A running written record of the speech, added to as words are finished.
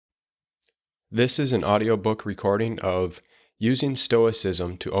This is an audiobook recording of Using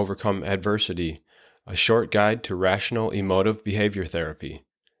Stoicism to Overcome Adversity, a short guide to Rational Emotive Behavior Therapy.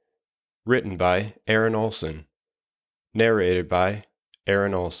 Written by Aaron Olson. Narrated by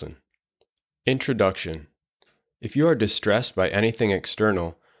Aaron Olson. Introduction. If you are distressed by anything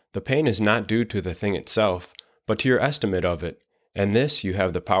external, the pain is not due to the thing itself, but to your estimate of it, and this you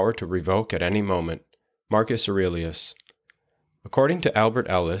have the power to revoke at any moment. Marcus Aurelius. According to Albert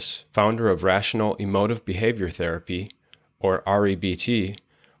Ellis, founder of Rational Emotive Behavior Therapy, or REBT,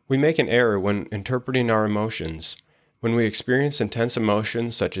 we make an error when interpreting our emotions. When we experience intense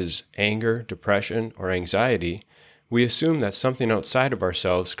emotions such as anger, depression, or anxiety, we assume that something outside of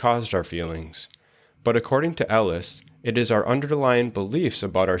ourselves caused our feelings. But according to Ellis, it is our underlying beliefs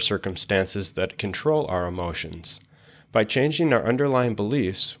about our circumstances that control our emotions. By changing our underlying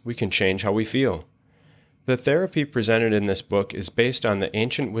beliefs, we can change how we feel. The therapy presented in this book is based on the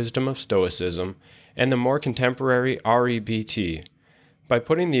ancient wisdom of Stoicism and the more contemporary REBT. By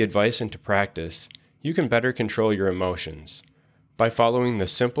putting the advice into practice, you can better control your emotions. By following the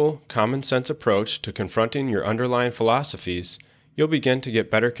simple, common-sense approach to confronting your underlying philosophies, you'll begin to get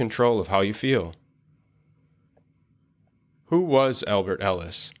better control of how you feel. Who was Albert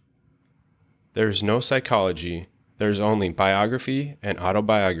Ellis? There's no psychology, there's only biography and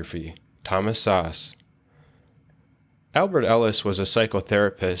autobiography. Thomas Szasz. Albert Ellis was a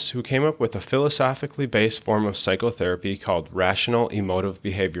psychotherapist who came up with a philosophically based form of psychotherapy called Rational Emotive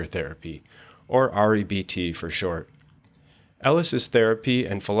Behavior Therapy, or REBT for short. Ellis's therapy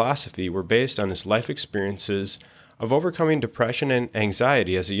and philosophy were based on his life experiences of overcoming depression and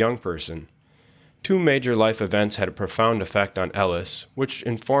anxiety as a young person. Two major life events had a profound effect on Ellis, which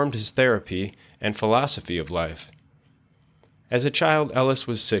informed his therapy and philosophy of life. As a child, Ellis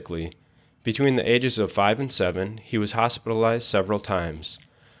was sickly. Between the ages of 5 and 7, he was hospitalized several times.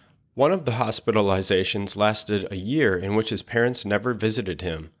 One of the hospitalizations lasted a year in which his parents never visited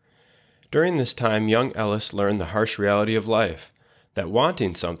him. During this time, young Ellis learned the harsh reality of life, that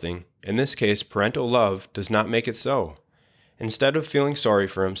wanting something, in this case parental love, does not make it so. Instead of feeling sorry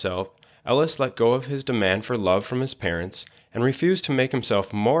for himself, Ellis let go of his demand for love from his parents and refused to make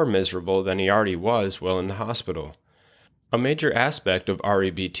himself more miserable than he already was while in the hospital. A major aspect of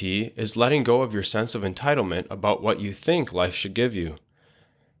REBT is letting go of your sense of entitlement about what you think life should give you.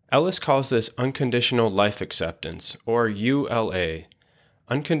 Ellis calls this unconditional life acceptance, or ULA.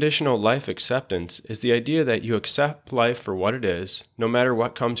 Unconditional life acceptance is the idea that you accept life for what it is, no matter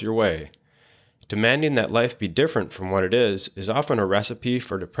what comes your way. Demanding that life be different from what it is often a recipe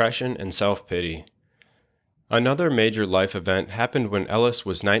for depression and self-pity. Another major life event happened when Ellis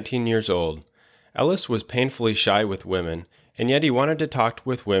was 19 years old. Ellis was painfully shy with women, and yet he wanted to talk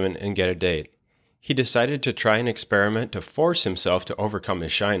with women and get a date. He decided to try an experiment to force himself to overcome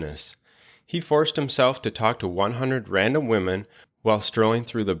his shyness. He forced himself to talk to 100 random women while strolling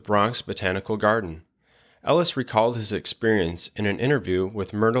through the Bronx Botanical Garden. Ellis recalled his experience in an interview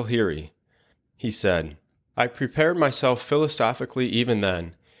with Myrtle Heary. He said, "I prepared myself philosophically even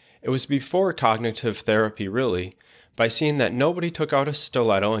then. It was before cognitive therapy really, by seeing that nobody took out a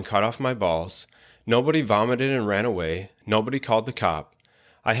stiletto and cut off my balls. Nobody vomited and ran away. Nobody called the cop.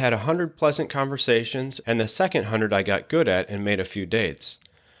 I had 100 pleasant conversations, and the second 100 I got good at and made a few dates.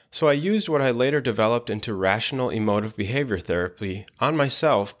 So I used what I later developed into Rational Emotive Behavior Therapy on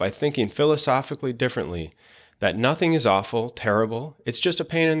myself by thinking philosophically differently, that nothing is awful, terrible, it's just a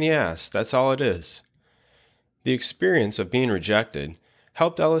pain in the ass, that's all it is." The experience of being rejected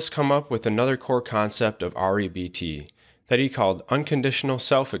helped Ellis come up with another core concept of REBT that he called unconditional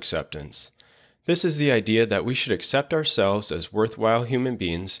self-acceptance. This is the idea that we should accept ourselves as worthwhile human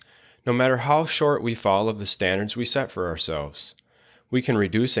beings, no matter how short we fall of the standards we set for ourselves. We can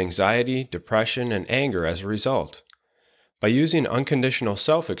reduce anxiety, depression, and anger as a result. By using unconditional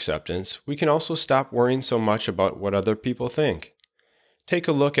self-acceptance, we can also stop worrying so much about what other people think. Take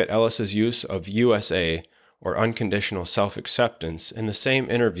a look at Ellis's use of USA, or unconditional self-acceptance, in the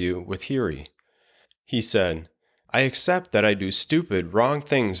same interview with Heary. He said, "I accept that I do stupid, wrong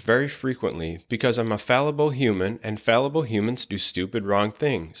things very frequently because I'm a fallible human and fallible humans do stupid, wrong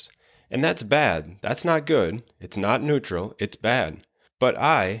things. And that's bad, that's not good, it's not neutral, it's bad. But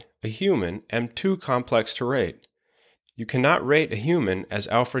I, a human, am too complex to rate. You cannot rate a human as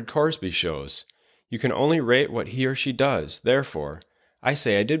Alfred Corsby shows. You can only rate what he or she does. Therefore, I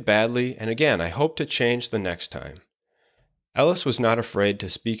say I did badly, and again I hope to change the next time." Ellis was not afraid to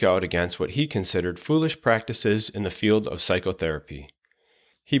speak out against what he considered foolish practices in the field of psychotherapy.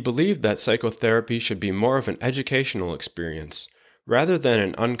 He believed that psychotherapy should be more of an educational experience, rather than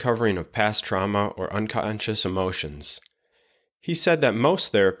an uncovering of past trauma or unconscious emotions. He said that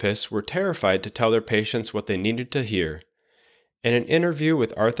most therapists were terrified to tell their patients what they needed to hear. In an interview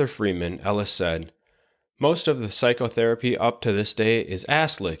with Arthur Freeman, Ellis said, "Most of the psychotherapy up to this day is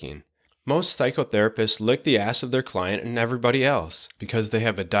ass-licking. Most psychotherapists lick the ass of their client and everybody else because they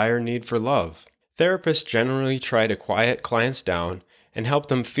have a dire need for love. Therapists generally try to quiet clients down and help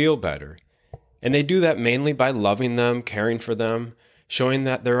them feel better. And they do that mainly by loving them, caring for them, showing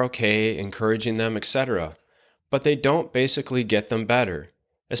that they're okay, encouraging them, etc. But they don't basically get them better,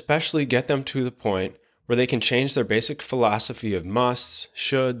 especially get them to the point where they can change their basic philosophy of musts,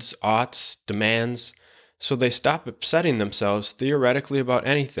 shoulds, oughts, demands, so they stop upsetting themselves theoretically about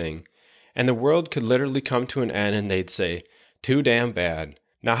anything, and the world could literally come to an end and they'd say, 'Too damn bad.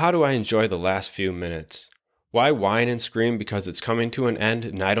 Now how do I enjoy the last few minutes? Why whine and scream because it's coming to an end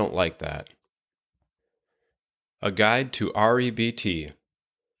and I don't like that?'" A Guide to REBT.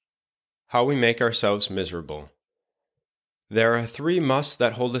 How we make ourselves miserable. There are 3 musts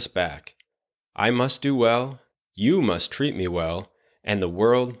that hold us back. I must do well, you must treat me well, and the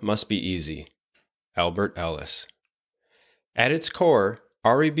world must be easy. Albert Ellis. At its core,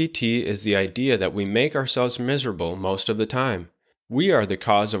 REBT is the idea that we make ourselves miserable most of the time. We are the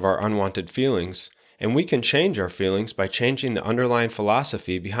cause of our unwanted feelings, and we can change our feelings by changing the underlying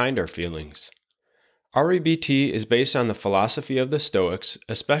philosophy behind our feelings. REBT is based on the philosophy of the Stoics,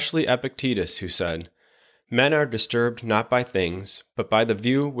 especially Epictetus, who said, "Men are disturbed not by things, but by the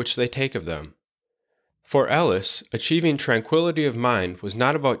view which they take of them." For Ellis, achieving tranquility of mind was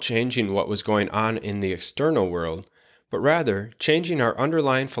not about changing what was going on in the external world, but rather changing our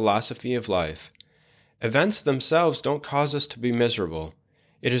underlying philosophy of life. Events themselves don't cause us to be miserable.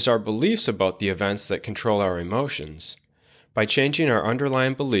 It is our beliefs about the events that control our emotions. By changing our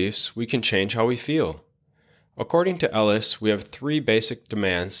underlying beliefs, we can change how we feel. According to Ellis, we have 3 basic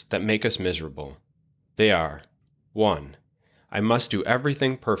demands that make us miserable. They are: 1. I must do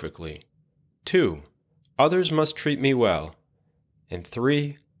everything perfectly. 2. Others must treat me well. And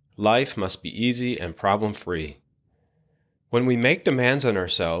 3. Life must be easy and problem-free. When we make demands on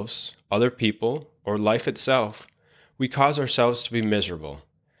ourselves, other people, or life itself, we cause ourselves to be miserable.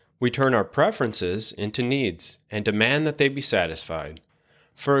 We turn our preferences into needs and demand that they be satisfied.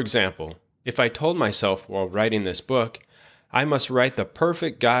 For example, if I told myself while writing this book, I must write the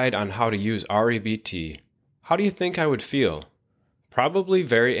perfect guide on how to use REBT, how do you think I would feel? Probably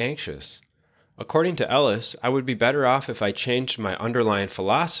very anxious. According to Ellis, I would be better off if I changed my underlying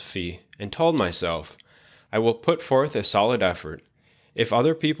philosophy and told myself, I will put forth a solid effort. If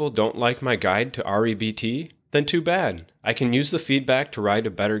other people don't like my guide to REBT, then too bad. I can use the feedback to write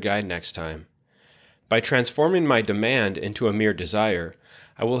a better guide next time. By transforming my demand into a mere desire,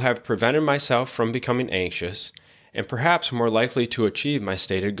 I will have prevented myself from becoming anxious and perhaps more likely to achieve my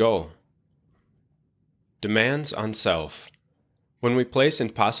stated goal. Demands on self. When we place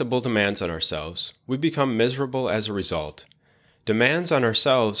impossible demands on ourselves, we become miserable as a result. Demands on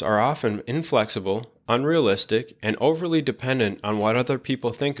ourselves are often inflexible, unrealistic, and overly dependent on what other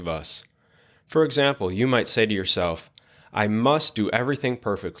people think of us. For example, you might say to yourself, I must do everything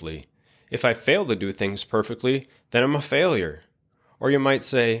perfectly. If I fail to do things perfectly, then I'm a failure. Or you might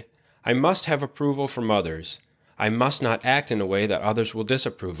say, I must have approval from others. I must not act in a way that others will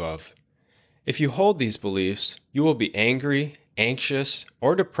disapprove of. If you hold these beliefs, you will be angry, anxious,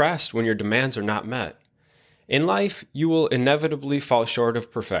 or depressed when your demands are not met. In life, you will inevitably fall short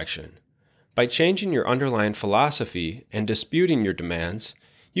of perfection. By changing your underlying philosophy and disputing your demands,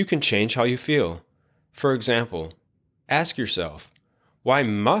 you can change how you feel. For example, ask yourself, why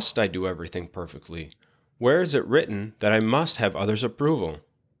must I do everything perfectly? Where is it written that I must have others' approval?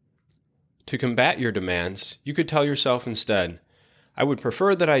 To combat your demands, you could tell yourself instead, I would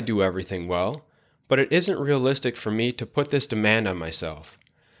prefer that I do everything well, but it isn't realistic for me to put this demand on myself.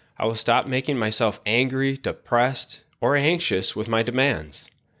 I will stop making myself angry, depressed, or anxious with my demands.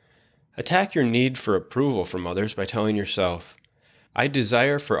 Attack your need for approval from others by telling yourself, I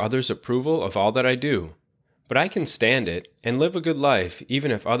desire for others' approval of all that I do, but I can stand it and live a good life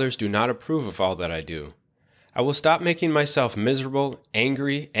even if others do not approve of all that I do. I will stop making myself miserable,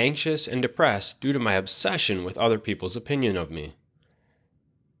 angry, anxious, and depressed due to my obsession with other people's opinion of me.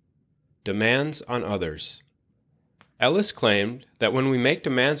 Demands on others. Ellis claimed that when we make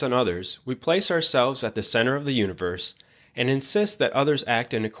demands on others, we place ourselves at the center of the universe and insist that others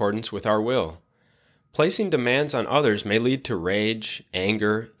act in accordance with our will. Placing demands on others may lead to rage,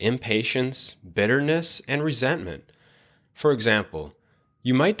 anger, impatience, bitterness, and resentment. For example,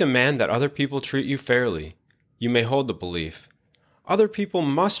 you might demand that other people treat you fairly. You may hold the belief, other people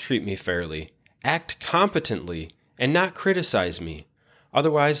must treat me fairly, act competently, and not criticize me.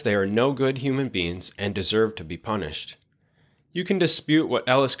 Otherwise, they are no good human beings and deserve to be punished. You can dispute what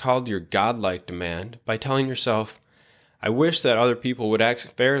Ellis called your godlike demand by telling yourself, I wish that other people would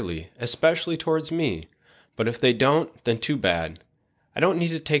act fairly, especially towards me, but if they don't, then too bad. I don't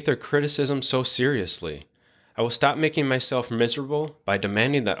need to take their criticism so seriously. I will stop making myself miserable by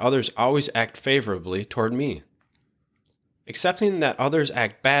demanding that others always act favorably toward me. Accepting that others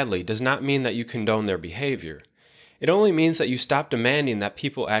act badly does not mean that you condone their behavior. It only means that you stop demanding that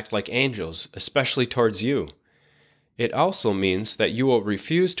people act like angels, especially towards you. It also means that you will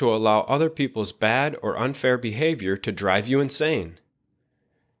refuse to allow other people's bad or unfair behavior to drive you insane.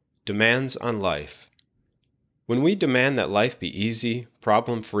 Demands on life. When we demand that life be easy,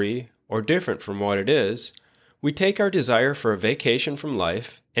 problem-free, or different from what it is, we take our desire for a vacation from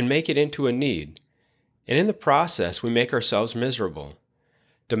life and make it into a need, and in the process we make ourselves miserable.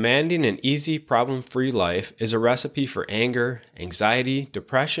 Demanding an easy, problem-free life is a recipe for anger, anxiety,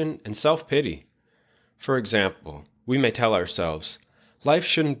 depression, and self-pity. For example, we may tell ourselves, life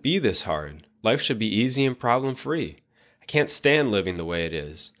shouldn't be this hard. Life should be easy and problem-free. I can't stand living the way it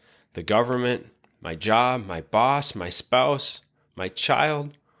is. The government, my job, my boss, my spouse, my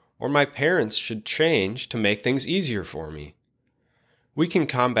child, or my parents should change to make things easier for me. We can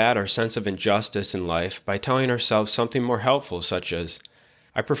combat our sense of injustice in life by telling ourselves something more helpful, such as,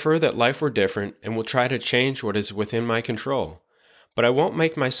 I prefer that life were different and will try to change what is within my control. But I won't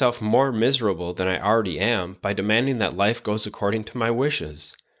make myself more miserable than I already am by demanding that life goes according to my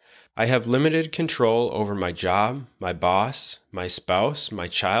wishes. I have limited control over my job, my boss, my spouse, my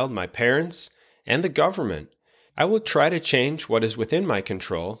child, my parents, and the government. I will try to change what is within my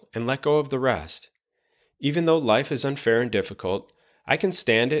control and let go of the rest. Even though life is unfair and difficult, I can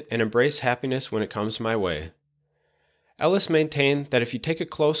stand it and embrace happiness when it comes my way. Ellis maintained that if you take a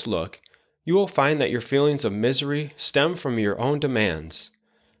close look, you will find that your feelings of misery stem from your own demands.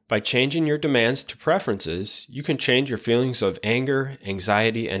 By changing your demands to preferences, you can change your feelings of anger,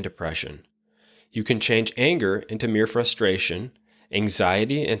 anxiety, and depression. You can change anger into mere frustration,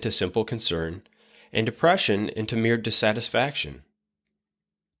 anxiety into simple concern, and depression into mere dissatisfaction.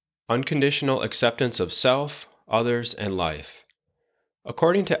 Unconditional acceptance of self, others, and life.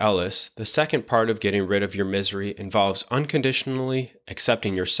 According to Ellis, the second part of getting rid of your misery involves unconditionally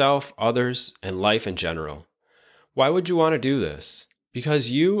accepting yourself, others, and life in general. Why would you want to do this?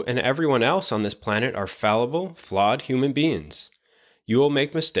 Because you and everyone else on this planet are fallible, flawed human beings. You will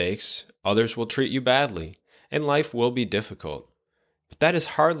make mistakes, others will treat you badly, and life will be difficult. But that is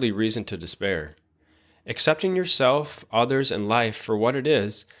hardly reason to despair. Accepting yourself, others, and life for what it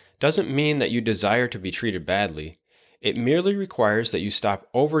is doesn't mean that you desire to be treated badly. It merely requires that you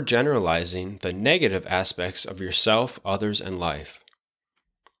stop overgeneralizing the negative aspects of yourself, others, and life.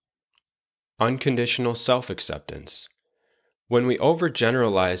 Unconditional self-acceptance. When we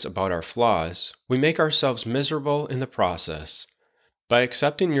overgeneralize about our flaws, we make ourselves miserable in the process. By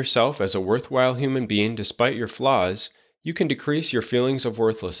accepting yourself as a worthwhile human being despite your flaws, you can decrease your feelings of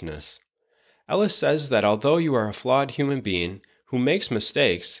worthlessness. Ellis says that although you are a flawed human being who makes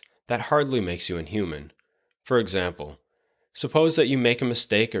mistakes, that hardly makes you inhuman. For example, suppose that you make a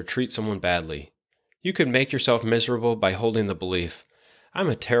mistake or treat someone badly. You could make yourself miserable by holding the belief, I'm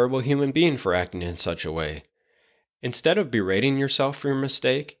a terrible human being for acting in such a way. Instead of berating yourself for your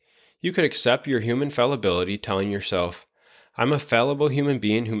mistake, you could accept your human fallibility, telling yourself, I'm a fallible human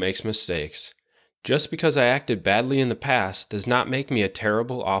being who makes mistakes. Just because I acted badly in the past does not make me a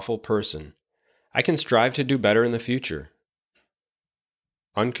terrible, awful person. I can strive to do better in the future.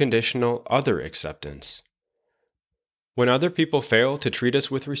 Unconditional other acceptance. When other people fail to treat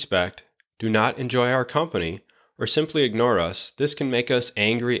us with respect, do not enjoy our company, or simply ignore us, this can make us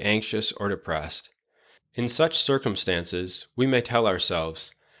angry, anxious, or depressed. In such circumstances, we may tell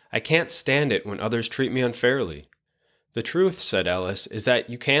ourselves, I can't stand it when others treat me unfairly. The truth, said Ellis, is that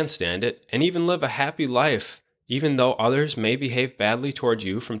you can stand it and even live a happy life, even though others may behave badly toward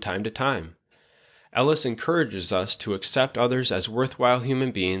you from time to time. Ellis encourages us to accept others as worthwhile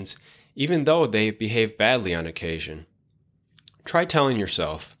human beings, even though they behave badly on occasion. Try telling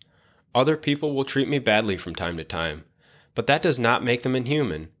yourself, other people will treat me badly from time to time, but that does not make them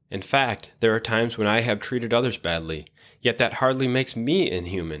inhuman. In fact, there are times when I have treated others badly, yet that hardly makes me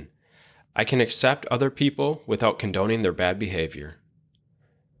inhuman. I can accept other people without condoning their bad behavior.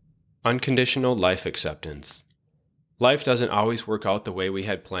 Unconditional life acceptance. Life doesn't always work out the way we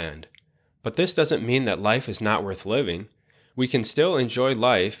had planned. But this doesn't mean that life is not worth living. We can still enjoy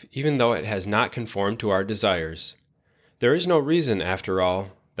life even though it has not conformed to our desires. There is no reason, after all,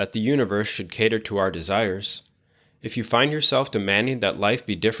 that the universe should cater to our desires. If you find yourself demanding that life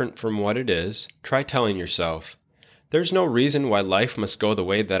be different from what it is, try telling yourself, there's no reason why life must go the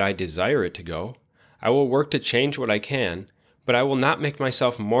way that I desire it to go. I will work to change what I can, but I will not make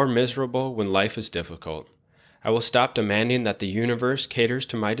myself more miserable when life is difficult. I will stop demanding that the universe caters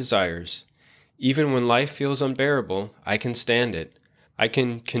to my desires. Even when life feels unbearable, I can stand it. I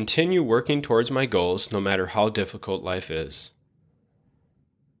can continue working towards my goals no matter how difficult life is.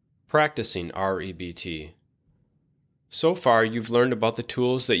 Practicing REBT. So far, you've learned about the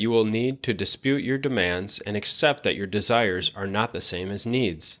tools that you will need to dispute your demands and accept that your desires are not the same as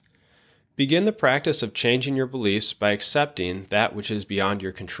needs. Begin the practice of changing your beliefs by accepting that which is beyond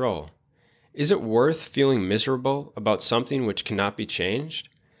your control. Is it worth feeling miserable about something which cannot be changed?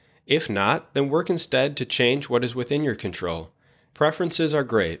 If not, then work instead to change what is within your control. Preferences are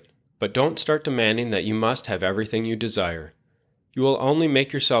great, but don't start demanding that you must have everything you desire. You will only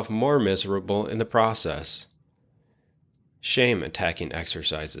make yourself more miserable in the process. Shame attacking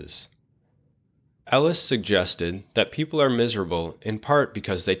exercises. Ellis suggested that people are miserable in part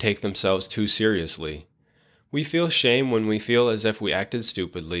because they take themselves too seriously. We feel shame when we feel as if we acted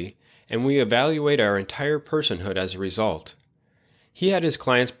stupidly, and we evaluate our entire personhood as a result. He had his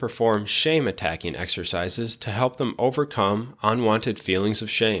clients perform shame-attacking exercises to help them overcome unwanted feelings of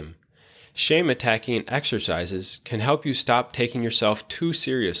shame. Shame-attacking exercises can help you stop taking yourself too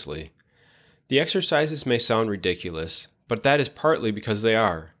seriously. The exercises may sound ridiculous, but that is partly because they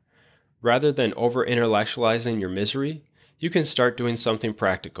are. Rather than over-intellectualizing your misery, you can start doing something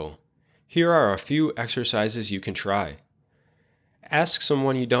practical. Here are a few exercises you can try. Ask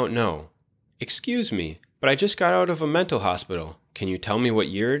someone you don't know, "Excuse me, but I just got out of a mental hospital. Can you tell me what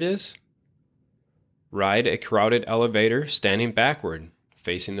year it is?" Ride a crowded elevator standing backward,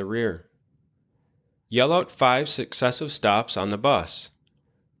 facing the rear. Yell out 5 successive stops on the bus.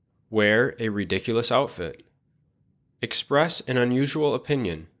 Wear a ridiculous outfit. Express an unusual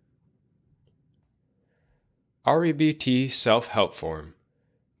opinion. REBT Self-Help Form.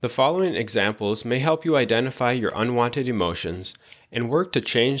 The following examples may help you identify your unwanted emotions and work to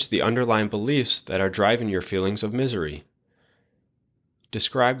change the underlying beliefs that are driving your feelings of misery.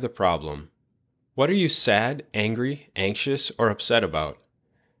 Describe the problem. What are you sad, angry, anxious, or upset about?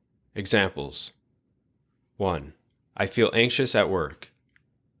 Examples. 1. I feel anxious at work.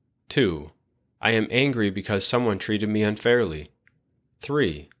 2. I am angry because someone treated me unfairly.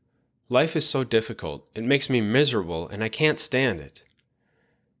 3. Life is so difficult, it makes me miserable and I can't stand it.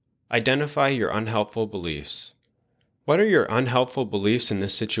 Identify your unhelpful beliefs. What are your unhelpful beliefs in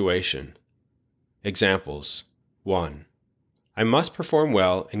this situation? Examples. 1. I must perform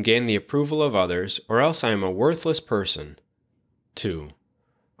well and gain the approval of others, or else I am a worthless person. 2.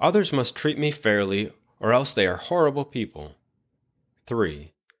 Others must treat me fairly, or else they are horrible people.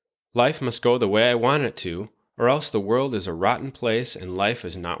 3. Life must go the way I want it to, or else the world is a rotten place and life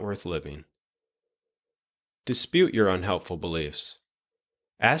is not worth living. Dispute your unhelpful beliefs.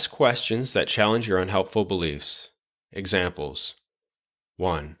 Ask questions that challenge your unhelpful beliefs. Examples.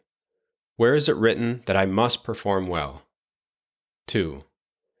 1. Where is it written that I must perform well? 2.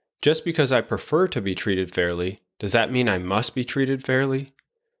 Just because I prefer to be treated fairly, does that mean I must be treated fairly?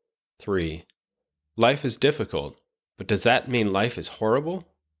 3. Life is difficult, but does that mean life is horrible?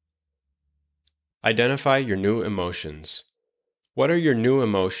 Identify your new emotions. What are your new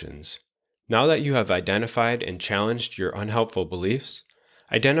emotions? Now that you have identified and challenged your unhelpful beliefs,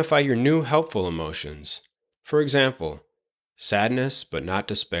 identify your new helpful emotions. For example, sadness but not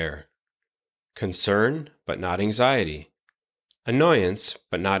despair, concern but not anxiety, annoyance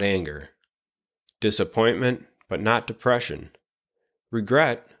but not anger, disappointment but not depression,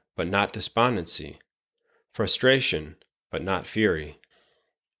 regret but not despondency, frustration but not fury.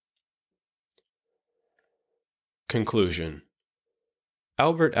 Conclusion.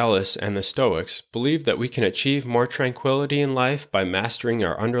 Albert Ellis and the Stoics believed that we can achieve more tranquility in life by mastering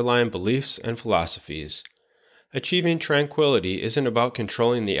our underlying beliefs and philosophies. Achieving tranquility isn't about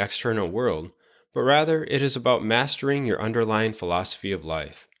controlling the external world, but rather it is about mastering your underlying philosophy of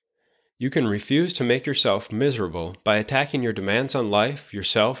life. You can refuse to make yourself miserable by attacking your demands on life,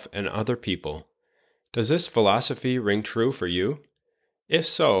 yourself, and other people. Does this philosophy ring true for you? If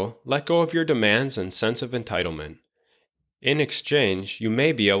so, let go of your demands and sense of entitlement. In exchange, you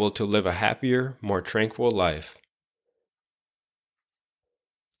may be able to live a happier, more tranquil life.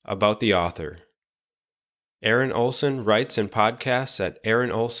 About the author. Aaron Olson writes and podcasts at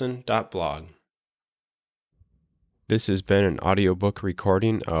aaronolson.blog. This has been an audiobook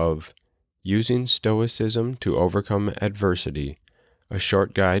recording of Using Stoicism to Overcome Adversity, a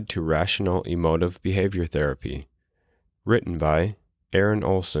short guide to Rational Emotive Behavior Therapy. Written by Aaron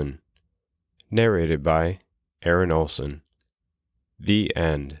Olson. Narrated by Aaron Olson. The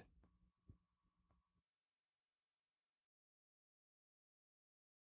end.